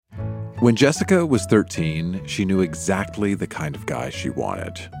When Jessica was 13, she knew exactly the kind of guy she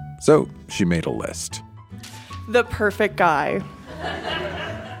wanted. So she made a list. The perfect guy.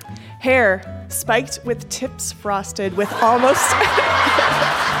 Hair spiked with tips frosted with almost...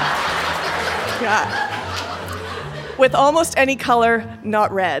 yeah. With almost any color,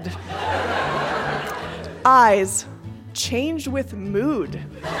 not red. Eyes changed with mood.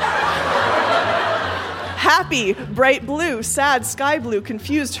 Happy, bright blue, sad, sky blue,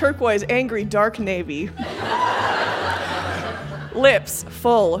 confused, turquoise, angry, dark navy. Lips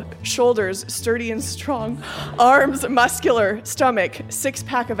full, shoulders sturdy and strong, arms muscular, stomach,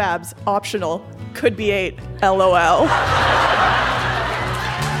 6-pack of abs, optional, could be 8, LOL.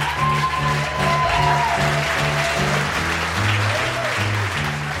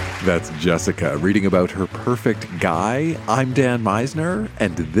 That's Jessica reading about her perfect guy. I'm Dan Meisner,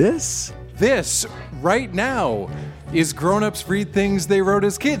 and this right now is Grown Ups Read Things They Wrote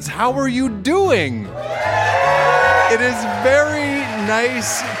as Kids. How are you doing? It is very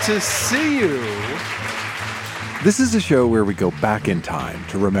nice to see you. This is a show where we go back in time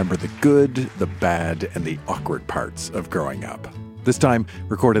to remember the good, the bad, and the awkward parts of growing up. This time,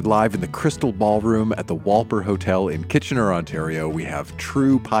 recorded live in the Crystal Ballroom at the Walper Hotel in Kitchener, Ontario, we have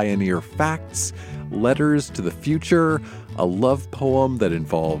true pioneer facts, letters to the future, a love poem that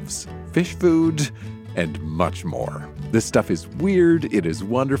involves fish food, and much more. This stuff is weird, it is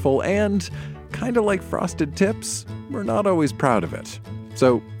wonderful, and kind of like frosted tips, we're not always proud of it.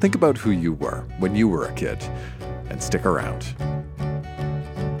 So think about who you were when you were a kid, and stick around.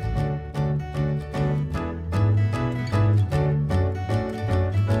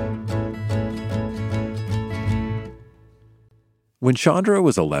 When Chandra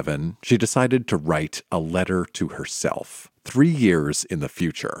was 11, she decided to write a letter to herself, 3 years in the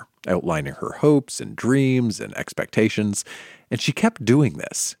future, outlining her hopes and dreams and expectations, and she kept doing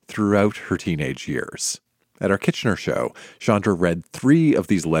this throughout her teenage years. At our Kitchener show, Chandra read 3 of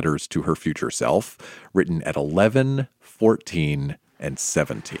these letters to her future self, written at 11, 14, and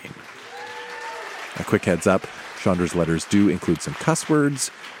 17. A quick heads up, Chandra's letters do include some cuss words,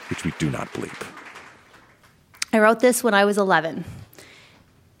 which we do not bleep. I wrote this when I was 11.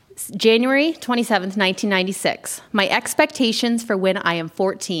 January 27th, 1996. My expectations for when I am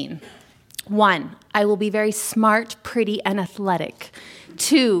 14. 1, I will be very smart, pretty, and athletic.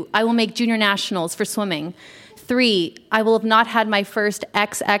 2, I will make junior nationals for swimming. 3, I will have not had my first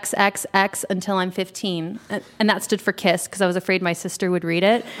XXXX until I'm 15. And that stood for kiss, because I was afraid my sister would read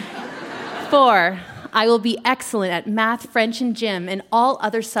it. 4, I will be excellent at math, French, and gym, and all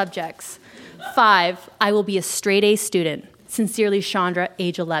other subjects. 5, I will be a straight-A student. Sincerely, Chandra,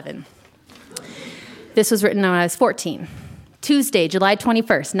 age 11. This was written when I was 14. Tuesday, July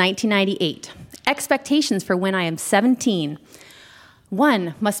 21st, 1998. Expectations for when I am 17.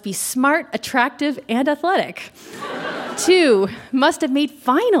 1, must be smart, attractive, and athletic. 2, must have made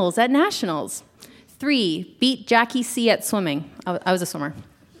finals at nationals. 3, beat Jackie C at swimming. I was a swimmer.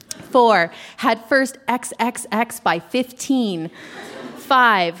 4, had first XXX by 15.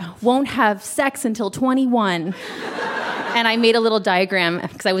 5, won't have sex until 21. And I made a little diagram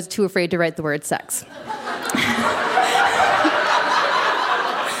because I was too afraid to write the word sex.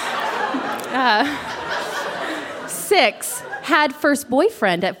 6, had first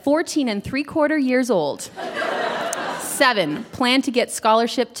boyfriend at 14 and 3/4 years old. 7, plan to get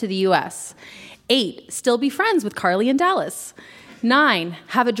scholarship to the U.S. 8, still be friends with Carly and Dallas. 9,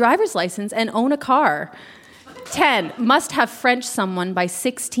 have a driver's license and own a car. 10, must have French someone by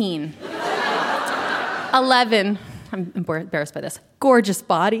 16. 11, I'm embarrassed by this, gorgeous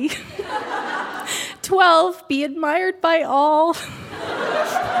body. 12, be admired by all.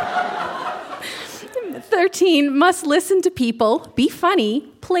 13, must listen to people, be funny,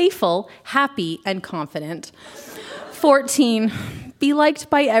 playful, happy, and confident. 14, be liked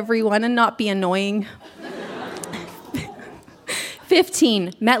by everyone and not be annoying.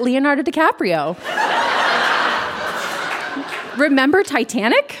 15, met Leonardo DiCaprio. Remember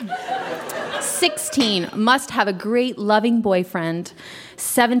Titanic? 16, must have a great, loving boyfriend.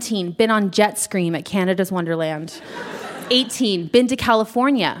 17, been on jet ski at Canada's Wonderland. 18, been to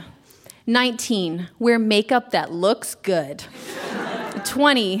California. 19, wear makeup that looks good.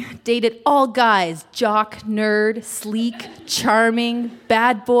 20, dated all guys, jock, nerd, sleek, charming,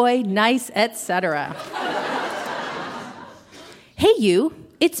 bad boy, nice, etc. Hey you,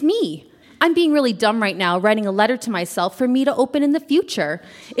 it's me. I'm being really dumb right now, writing a letter to myself for me to open in the future.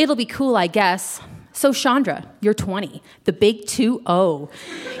 It'll be cool, I guess. So Chandra, you're 20, the big 2-0.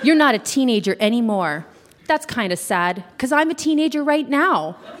 You're not a teenager anymore. That's kind of sad, because I'm a teenager right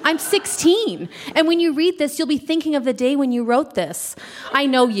now. I'm 16. And when you read this, you'll be thinking of the day when you wrote this. I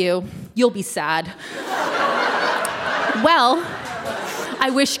know you. You'll be sad. Well, I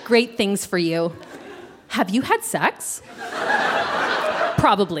wish great things for you. Have you had sex?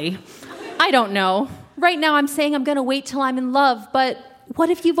 Probably. I don't know. Right now I'm saying I'm gonna wait till I'm in love, but what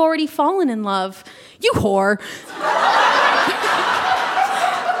if you've already fallen in love? You whore.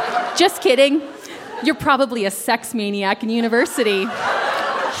 Just kidding. You're probably a sex maniac in university.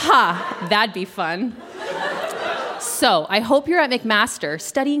 Ha, that'd be fun. So, I hope you're at McMaster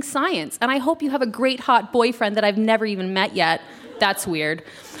studying science, and I hope you have a great hot boyfriend that I've never even met yet. That's weird.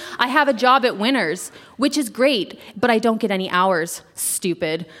 I have a job at Winners, which is great, but I don't get any hours.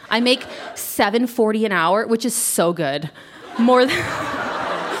 Stupid. I make $7.40 an hour, which is so good. More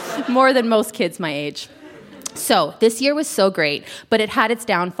than most kids my age. So, this year was so great, but it had its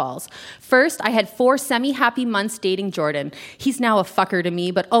downfalls. First, I had 4 semi-happy months dating Jordan. He's now a fucker to me,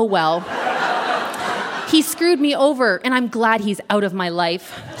 but oh well. He screwed me over, and I'm glad he's out of my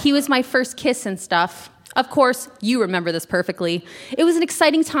life. He was my first kiss and stuff. Of course, you remember this perfectly. It was an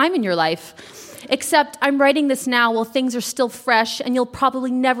exciting time in your life. Except I'm writing this now while things are still fresh, and you'll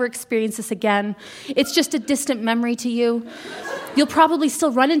probably never experience this again. It's just a distant memory to you. You'll probably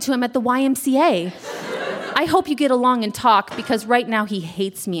still run into him at the YMCA. I hope you get along and talk, because right now he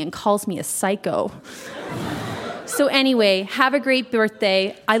hates me and calls me a psycho. So anyway, have a great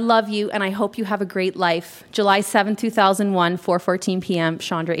birthday. I love you, and I hope you have a great life. July 7, 2001, 4:14 p.m.,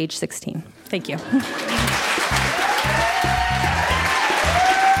 Chandra, age 16. Thank you.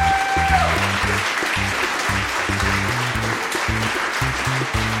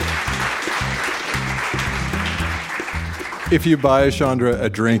 If you buy Chandra a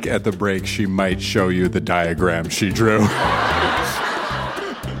drink at the break, she might show you the diagram she drew.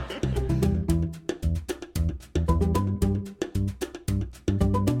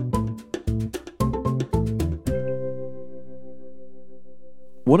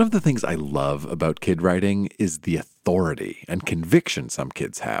 One of the things I love about kid writing is the authority and conviction some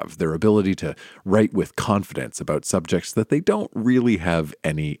kids have, their ability to write with confidence about subjects that they don't really have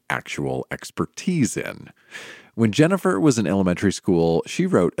any actual expertise in. When Jennifer was in elementary school, she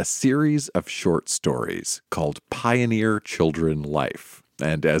wrote a series of short stories called Pioneer Children Life.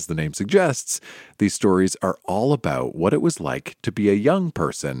 And as the name suggests, these stories are all about what it was like to be a young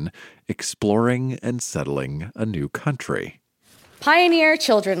person exploring and settling a new country. Pioneer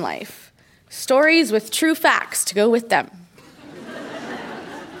Children Life. Stories with true facts to go with them.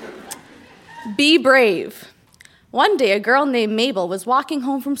 Be brave. One day, a girl named Mabel was walking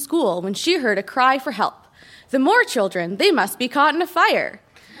home from school when she heard a cry for help. The Moore children, they must be caught in a fire.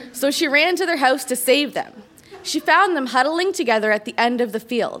 So she ran to their house to save them. She found them huddling together at the end of the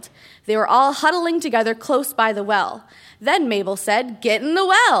field. They were all huddling together close by the well. Then Mabel said, "Get in the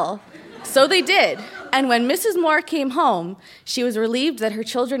well." So they did. And when Mrs. Moore came home, she was relieved that her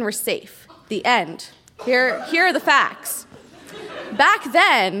children were safe. The end. Here are the facts. Back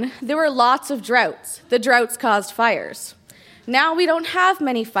then, there were lots of droughts. The droughts caused fires. Now we don't have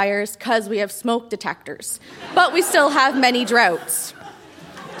many fires because we have smoke detectors, but we still have many droughts.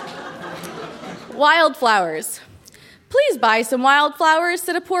 Wildflowers. "Please buy some wildflowers,"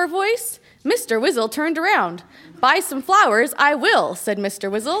 said a poor voice. Mr. Whizzle turned around. "Buy some flowers, I will," said Mr.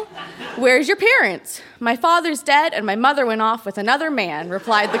 Whizzle. "Where's your parents?" "My father's dead and my mother went off with another man,"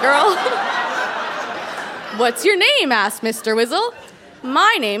 replied the girl. "What's your name?" asked Mr. Whizzle.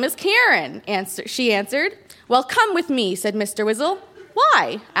 "My name is Karen," she answered. "Well, come with me," said Mr. Whizzle.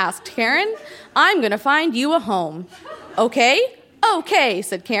 "Why?" asked Karen. "I'm going to find you a home." "Okay,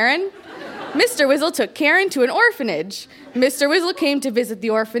 said Karen. Mr. Whizzle took Karen to an orphanage. Mr. Whizzle came to visit the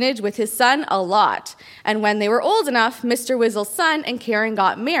orphanage with his son a lot. And when they were old enough, Mr. Whizzle's son and Karen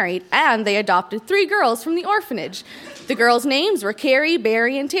got married, and they adopted 3 girls from the orphanage. The girls' names were Carrie,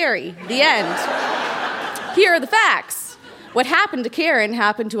 Barry, and Terry. The end. Here are the facts. What happened to Karen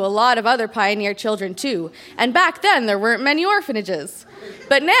happened to a lot of other pioneer children too, and back then there weren't many orphanages.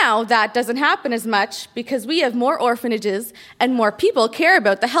 But now that doesn't happen as much because we have more orphanages and more people care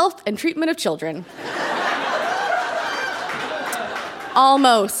about the health and treatment of children.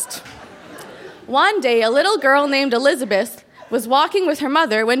 Almost. One day, a little girl named Elizabeth was walking with her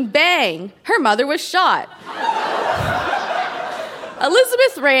mother when bang, her mother was shot.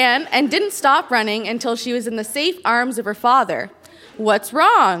 Elizabeth ran and didn't stop running until she was in the safe arms of her father. "What's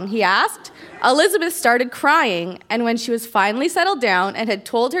wrong?" he asked. Elizabeth started crying, and when she was finally settled down and had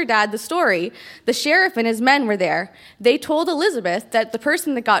told her dad the story, the sheriff and his men were there. They told Elizabeth that the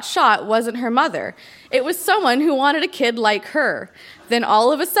person that got shot wasn't her mother. It was someone who wanted a kid like her. Then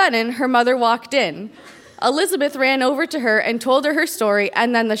all of a sudden, her mother walked in. Elizabeth ran over to her and told her story,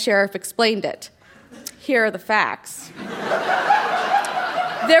 and then the sheriff explained it. Here are the facts.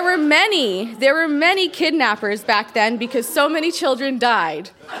 There were many kidnappers back then because so many children died.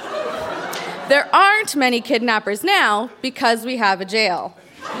 There aren't many kidnappers now because we have a jail.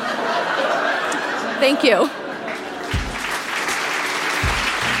 Thank you.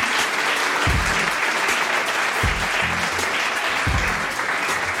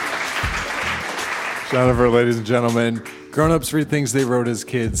 Jennifer, ladies and gentlemen, grown-ups read things they wrote as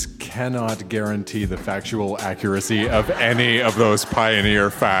kids cannot guarantee the factual accuracy of any of those pioneer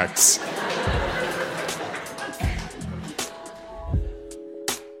facts.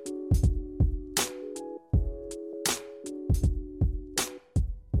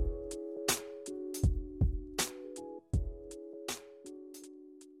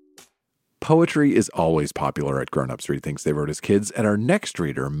 Poetry is always popular at Grown-Ups Read Things They Wrote as Kids, and our next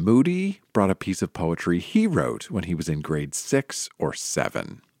reader, Moody, brought a piece of poetry he wrote when he was in grade 6 or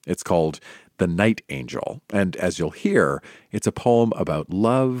 7. It's called The Night Angel, and as you'll hear, it's a poem about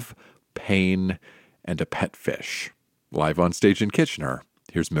love, pain, and a pet fish. Live on stage in Kitchener,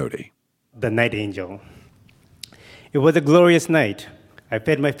 here's Moody. The Night Angel. It was a glorious night. I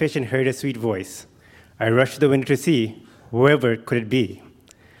fed my fish and heard a sweet voice. I rushed to the window to see, whoever could it be?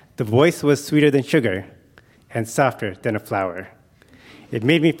 The voice was sweeter than sugar and softer than a flower. It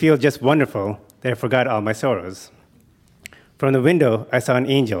made me feel just wonderful that I forgot all my sorrows. From the window, I saw an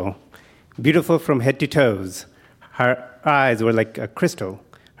angel, beautiful from head to toes. Her eyes were like a crystal.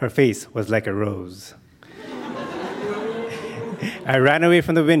 Her face was like a rose. I ran away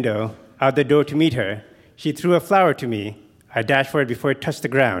from the window, out the door to meet her. She threw a flower to me. I dashed for it before it touched the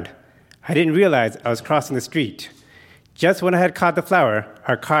ground. I didn't realize I was crossing the street. Just when I had caught the flower,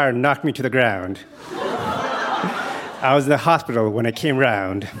 our car knocked me to the ground. I was in the hospital when I came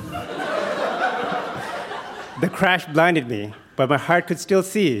round. The crash blinded me, but my heart could still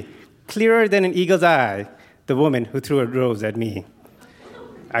see, clearer than an eagle's eye, the woman who threw a rose at me.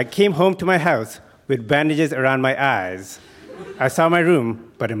 I came home to my house with bandages around my eyes. I saw my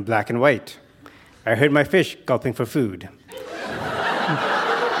room, but in black and white. I heard my fish gulping for food.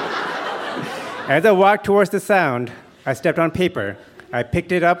 As I walked towards the sound, I stepped on paper. I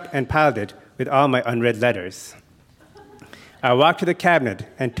picked it up and piled it with all my unread letters. I walked to the cabinet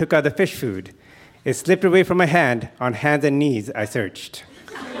and took out the fish food. It slipped away from my hand. On hands and knees, I searched.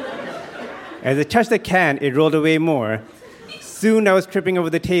 As I touched the can, it rolled away more. Soon I was tripping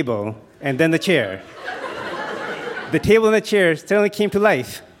over the table and then the chair. The table and the chair suddenly came to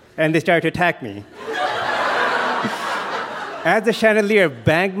life, and they started to attack me. As the chandelier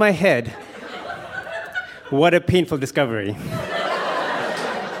banged my head, what a painful discovery.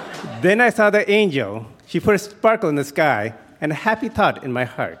 Then I saw the angel. She put a sparkle in the sky and a happy thought in my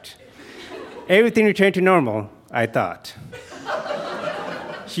heart. Everything returned to normal, I thought.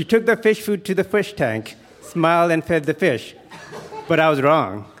 She took the fish food to the fish tank, smiled and fed the fish. But I was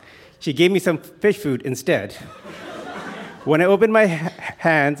wrong. She gave me some fish food instead. When I opened my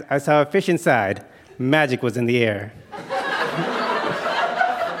hands, I saw a fish inside. Magic was in the air.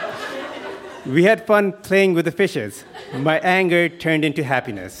 We had fun playing with the fishes. My anger turned into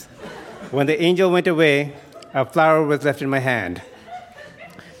happiness. When the angel went away, a flower was left in my hand.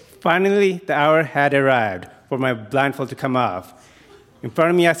 Finally, the hour had arrived for my blindfold to come off. In front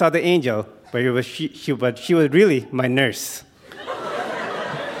of me, I saw the angel, but she was really my nurse.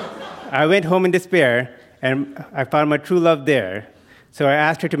 I went home in despair, and I found my true love there. So I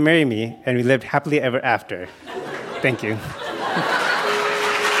asked her to marry me, and we lived happily ever after. Thank you.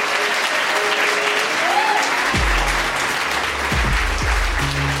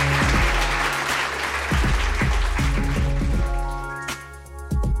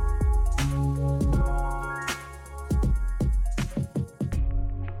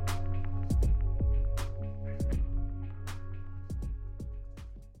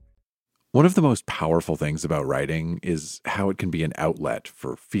 One of the most powerful things about writing is how it can be an outlet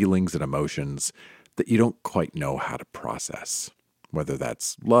for feelings and emotions that you don't quite know how to process, whether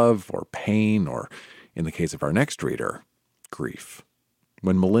that's love or pain or, in the case of our next reader, grief.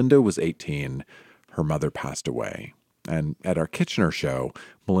 When Melinda was 18, her mother passed away, and at our Kitchener show,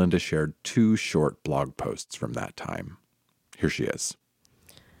 Melinda shared 2 short blog posts from that time. Here she is.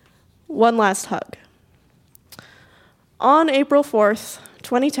 One last hug. On April 4th,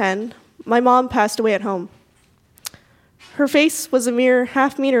 2010, my mom passed away at home. Her face was a mere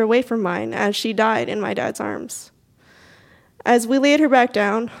half-meter away from mine as she died in my dad's arms. As we laid her back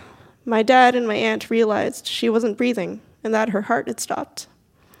down, my dad and my aunt realized she wasn't breathing and that her heart had stopped.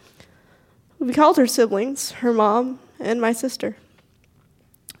 We called her siblings, her mom, and my sister.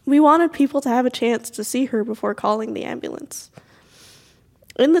 We wanted people to have a chance to see her before calling the ambulance.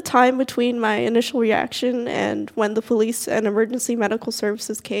 In the time between my initial reaction and when the police and emergency medical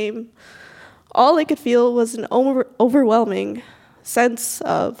services came, all I could feel was an overwhelming sense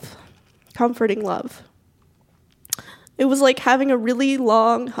of comforting love. It was like having a really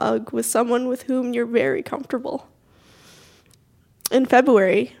long hug with someone with whom you're very comfortable. In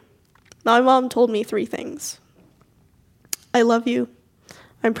February, my mom told me 3 things. I love you.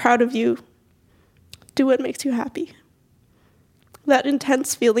 I'm proud of you. Do what makes you happy. That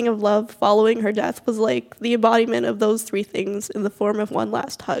intense feeling of love following her death was like the embodiment of those 3 things in the form of one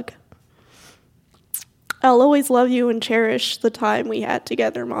last hug. I'll always love you and cherish the time we had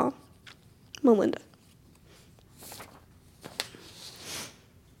together, Mom. Melinda.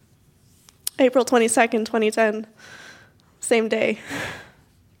 April 22nd, 2010. Same day.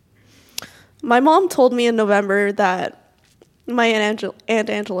 My mom told me in November that my Aunt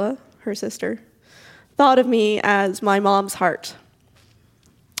Angela, her sister, thought of me as my mom's heart.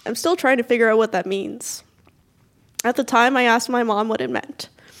 I'm still trying to figure out what that means. At the time, I asked my mom what it meant.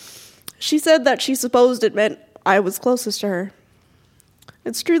 She said that she supposed it meant I was closest to her.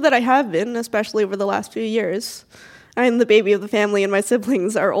 It's true that I have been, especially over the last few years. I'm the baby of the family and my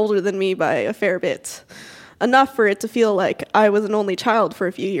siblings are older than me by a fair bit. Enough for it to feel like I was an only child for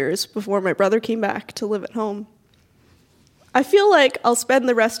a few years before my brother came back to live at home. I feel like I'll spend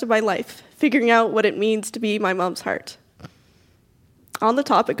the rest of my life figuring out what it means to be my mom's heart. On the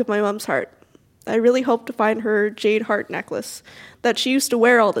topic of my mom's heart, I really hope to find her jade heart necklace that she used to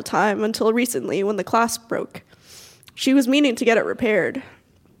wear all the time until recently when the clasp broke. She was meaning to get it repaired.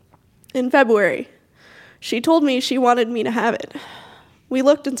 In February, she told me she wanted me to have it. We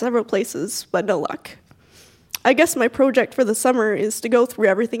looked in several places, but no luck. I guess my project for the summer is to go through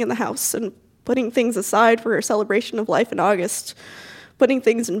everything in the house and putting things aside for her celebration of life in August, putting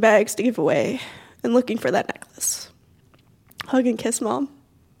things in bags to give away, and looking for that necklace. Hug and kiss, Mom.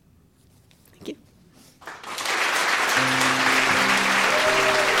 Thank you.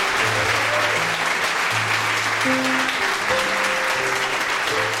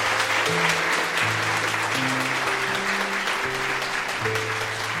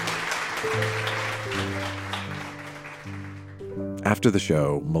 After the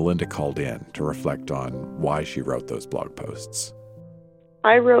show, Melinda called in to reflect on why she wrote those blog posts.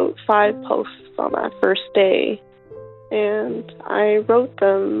 I wrote 5 posts on that first day, and I wrote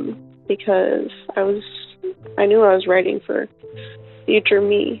them because I knew I was writing for future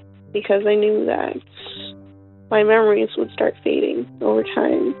me, because I knew that my memories would start fading over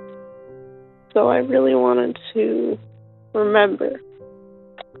time. So I really wanted to remember.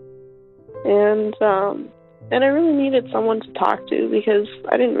 And I really needed someone to talk to because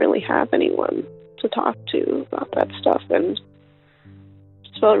I didn't really have anyone to talk to about that stuff and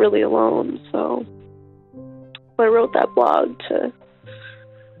just felt really alone. So I wrote that blog to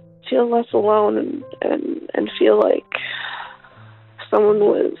feel less alone and feel like someone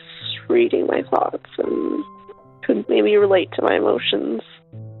was reading my thoughts and could maybe relate to my emotions.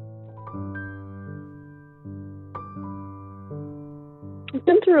 I've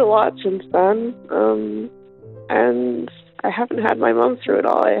been through a lot since then, and I haven't had my mom through it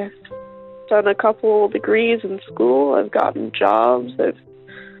all. I've done a couple degrees in school, I've gotten jobs, I've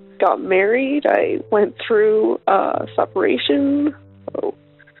got married, I went through a separation, so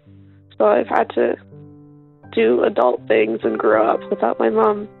I've had to do adult things and grow up without my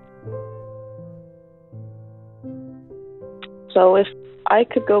mom. So if I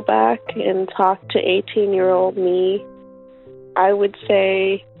could go back and talk to 18-year-old me, I would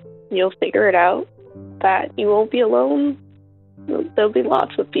say, you'll figure it out, that you won't be alone. There'll be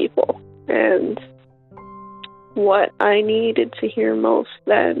lots of people. And what I needed to hear most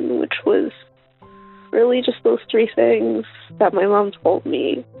then, which was really just those 3 things that my mom told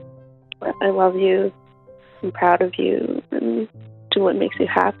me. I love you, I'm proud of you, and do what makes you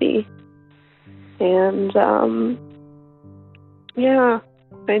happy. And,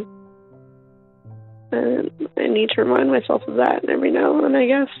 I need to remind myself of that every now and then, I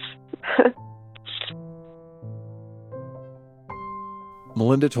guess.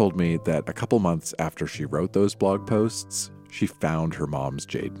 Melinda told me that a couple months after she wrote those blog posts, she found her mom's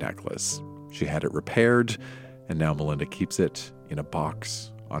jade necklace. She had it repaired, and now Melinda keeps it in a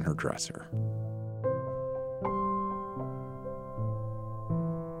box on her dresser.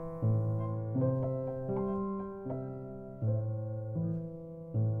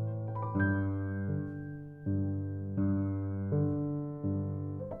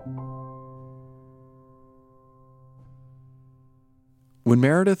 When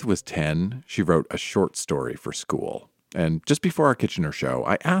Meredith was 10, she wrote a short story for school. And just before our Kitchener show,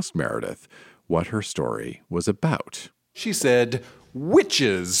 I asked Meredith what her story was about. She said,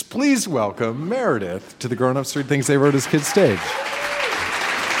 witches. Please welcome Meredith to the Grown Ups Read Things They Wrote as Kids stage.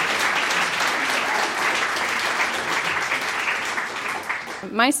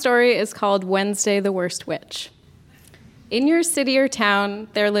 My story is called Wednesday the Worst Witch. In your city or town,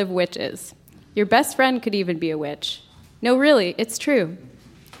 there live witches. Your best friend could even be a witch. No, really, it's true.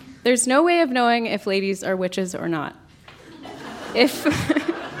 There's no way of knowing if ladies are witches or not. If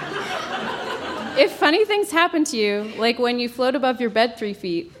funny things happen to you, like when you float above your bed 3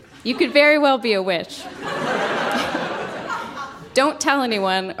 feet, you could very well be a witch. Don't tell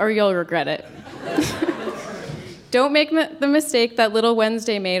anyone or you'll regret it. Don't make the mistake that little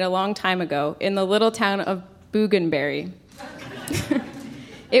Wednesday made a long time ago in the little town of Bougainberry.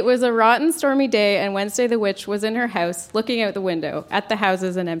 It was a rotten, stormy day, and Wednesday the witch was in her house looking out the window at the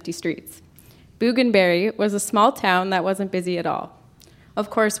houses and empty streets. Bougainberry was a small town that wasn't busy at all. Of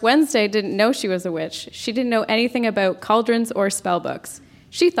course, Wednesday didn't know she was a witch. She didn't know anything about cauldrons or spellbooks.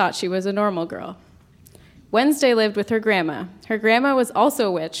 She thought she was a normal girl. Wednesday lived with her grandma. Her grandma was also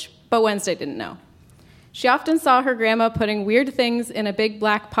a witch, but Wednesday didn't know. She often saw her grandma putting weird things in a big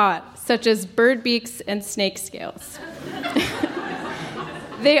black pot, such as bird beaks and snake scales.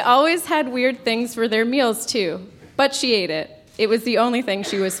 They always had weird things for their meals, too, but she ate it. It was the only thing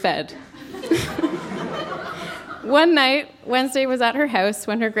she was fed. One night, Wednesday was at her house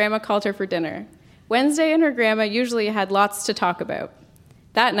when her grandma called her for dinner. Wednesday and her grandma usually had lots to talk about.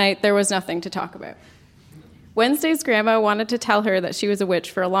 That night, there was nothing to talk about. Wednesday's grandma wanted to tell her that she was a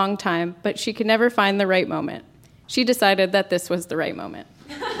witch for a long time, but she could never find the right moment. She decided that this was the right moment.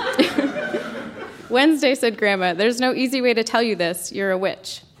 Wednesday said, "Grandma, there's no easy way to tell you this. You're a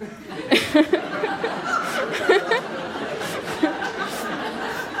witch."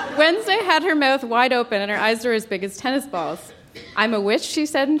 Wednesday had her mouth wide open and her eyes were as big as tennis balls. "I'm a witch," she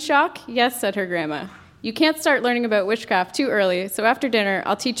said in shock. "Yes," said her grandma. "You can't start learning about witchcraft too early, so after dinner,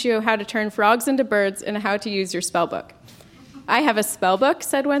 I'll teach you how to turn frogs into birds and how to use your spell book." "I have a spell book,"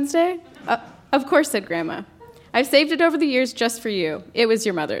 said Wednesday. Of course," said Grandma. "I've saved it over the years just for you. It was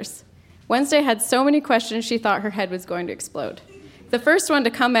your mother's." Wednesday had so many questions she thought her head was going to explode. The first one to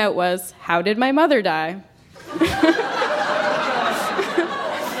come out was, "How did my mother die?"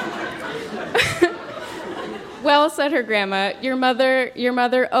 "Well," said her grandma, your mother,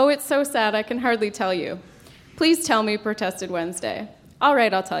 oh, it's so sad, I can hardly tell you." "Please tell me," protested Wednesday. "All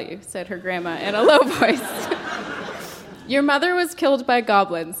right, I'll tell you," said her grandma in a low voice. "Your mother was killed by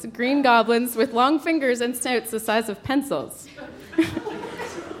goblins, green goblins with long fingers and snouts the size of pencils."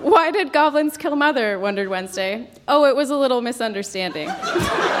 "Why did goblins kill Mother?" wondered Wednesday. "Oh, it was a little misunderstanding."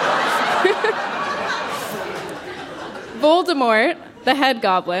 Voldemort, the head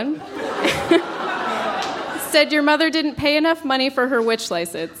goblin, said your mother didn't pay enough money for her witch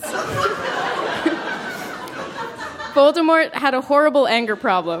license. Voldemort had a horrible anger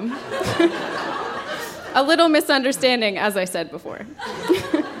problem. A little misunderstanding, as I said before.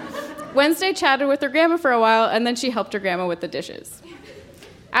 Wednesday chatted with her grandma for a while, and then she helped her grandma with the dishes.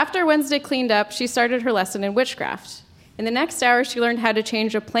 After Wednesday cleaned up, she started her lesson in witchcraft. In the next hour, she learned how to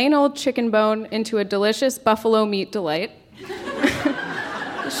change a plain old chicken bone into a delicious buffalo meat delight.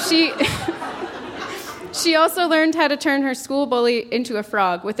 She also learned how to turn her school bully into a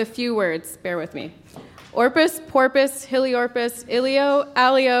frog with a few words. Bear with me. Orpus, porpus, heliorpus, ilio,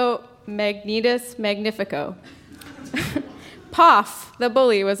 alio, magnetus, magnifico. Poff, the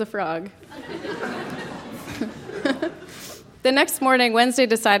bully was a frog. The next morning, Wednesday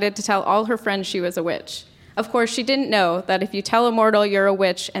decided to tell all her friends she was a witch. Of course, she didn't know that if you tell a mortal you're a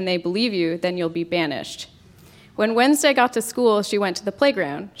witch and they believe you, then you'll be banished. When Wednesday got to school, she went to the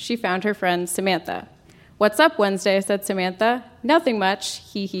playground. She found her friend Samantha. "What's up, Wednesday?" said Samantha. "Nothing much,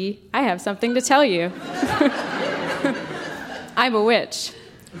 hee hee. I have something to tell you." "I'm a witch."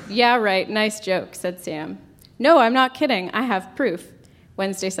 "Yeah, right, nice joke," said Sam. "No, I'm not kidding. I have proof,"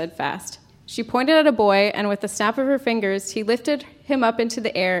 Wednesday said fast. She pointed at a boy, and with a snap of her fingers, he lifted him up into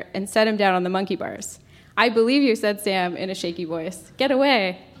the air and set him down on the monkey bars. "I believe you," said Sam in a shaky voice. "Get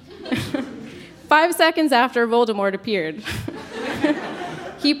away." 5 seconds after, Voldemort appeared.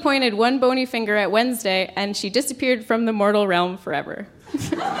 He pointed one bony finger at Wednesday, and she disappeared from the mortal realm forever.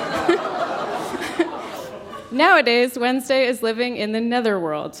 Nowadays, Wednesday is living in the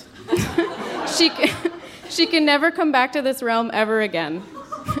netherworld. She can never come back to this realm ever again.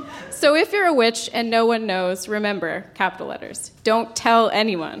 So if you're a witch and no one knows, remember, capital letters, don't tell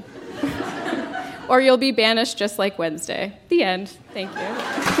anyone. Or you'll be banished just like Wednesday. The end. Thank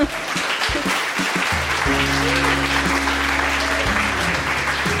you.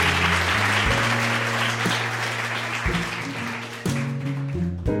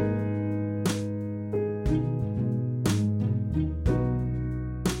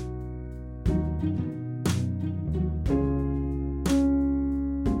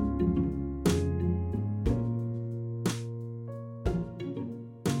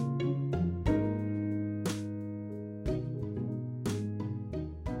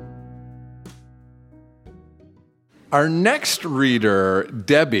 Our next reader,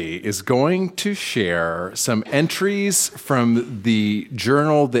 Debbie, is going to share some entries from the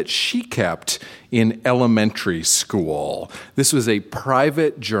journal that she kept in elementary school. This was a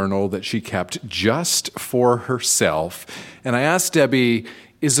private journal that she kept just for herself. And I asked Debbie,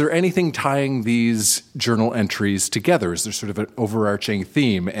 is there anything tying these journal entries together? Is there sort of an overarching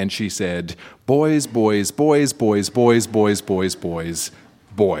theme? And she said, boys, boys, boys, boys, boys, boys, boys, boys,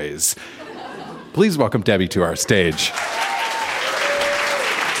 boys. Please welcome Debbie to our stage.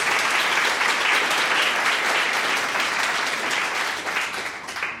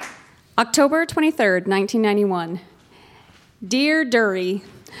 October 23rd, 1991. Dear Dury,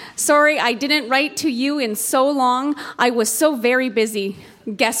 sorry I didn't write to you in so long. I was so very busy.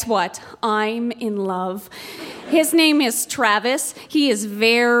 Guess what? I'm in love. His name is Travis. He is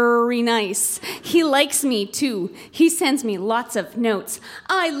very nice. He likes me too. He sends me lots of notes.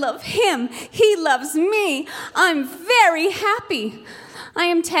 I love him. He loves me. I'm very happy. I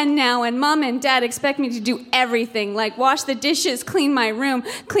am 10 now, and Mom and Dad expect me to do everything, like wash the dishes, clean my room,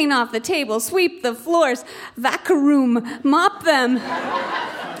 clean off the table, sweep the floors, vacuum, mop them.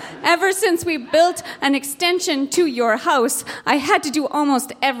 Ever since we built an extension to your house, I had to do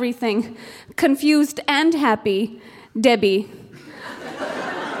almost everything. Confused and happy, Debbie.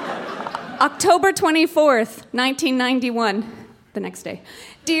 October 24th, 1991, the next day.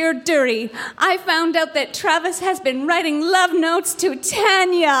 Dear Dury, I found out that Travis has been writing love notes to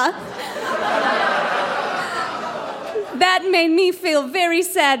Tanya. That made me feel very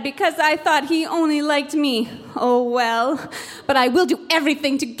sad because I thought he only liked me. Oh well, but I will do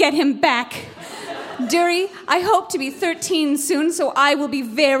everything to get him back. Dury, I hope to be 13 soon, so I will be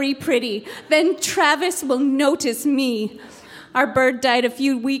very pretty. Then Travis will notice me. Our bird died a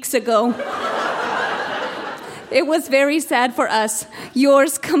few weeks ago. It was very sad for us.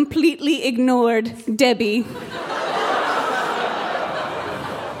 Yours completely ignored, Debbie.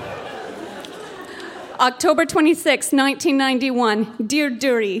 October 26, 1991. Dear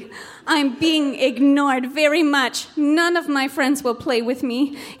Dury, I'm being ignored very much. None of my friends will play with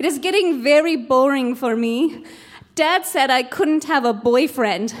me. It is getting very boring for me. Dad said I couldn't have a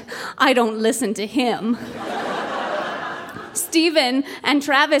boyfriend. I don't listen to him. Stephen and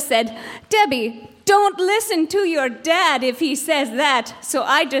Travis said, Debbie, don't listen to your dad if he says that. So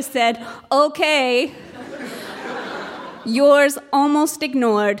I just said, okay. Yours almost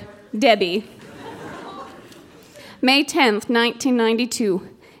ignored, Debbie. May 10th, 1992.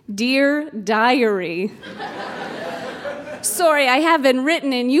 Dear Diary. Sorry, I haven't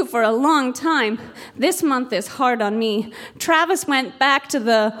written in you for a long time. This month is hard on me. Travis went back to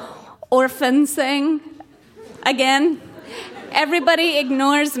the orphan thing again. Everybody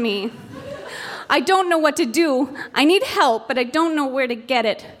ignores me. I don't know what to do. I need help, but I don't know where to get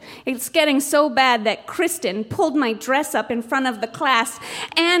it. It's getting so bad that Kristen pulled my dress up in front of the class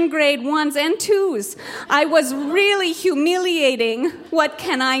and grade 1s and 2s. I was really humiliating. What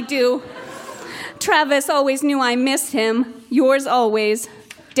can I do? Travis always knew I missed him. Yours always,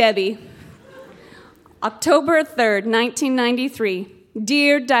 Debbie. October 3rd, 1993.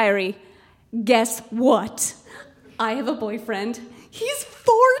 Dear Diary, guess what? I have a boyfriend. He's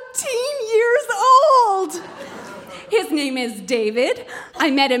 14 years old. His name is David.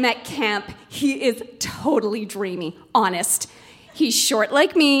 I met him at camp. He is totally dreamy, honest. He's short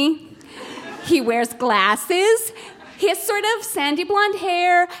like me. He wears glasses. He has sort of sandy blonde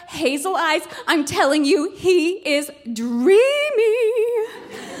hair, hazel eyes. I'm telling you, he is dreamy.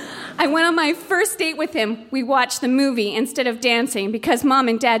 I went on my first date with him. We watched the movie instead of dancing because Mom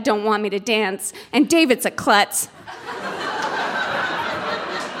and Dad don't want me to dance. And David's a klutz.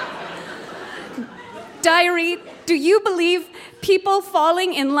 Diary, do you believe people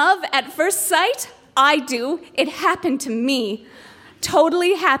falling in love at first sight? I do. It happened to me.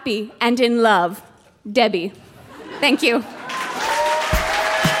 Totally happy and in love. Debbie. Thank you.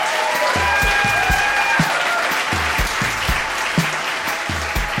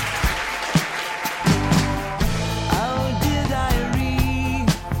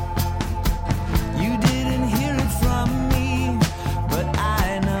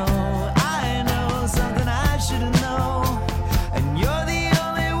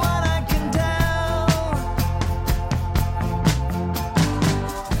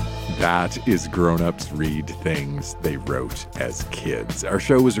 That is Grown Ups Read Things They Wrote as Kids. Our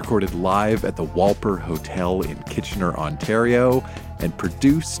show was recorded live at the Walper Hotel in Kitchener, Ontario, and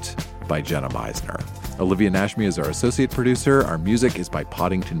produced by Jenna Meisner. Olivia Nashmi is our associate producer. Our music is by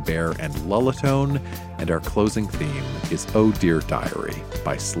Poddington Bear and Lullatone, and our closing theme is Oh Dear Diary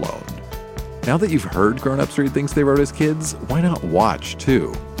by Sloan. Now that you've heard Grown-Ups Read Things They Wrote as Kids, why not watch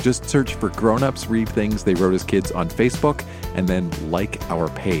too? Just search for Grown-Ups Read Things They Wrote as Kids on Facebook and then like our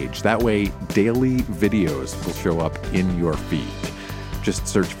page. That way, daily videos will show up in your feed. Just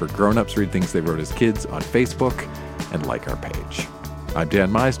search for Grown-Ups Read Things They Wrote as Kids on Facebook and like our page. I'm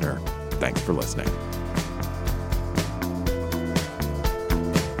Dan Meisner. Thanks for listening.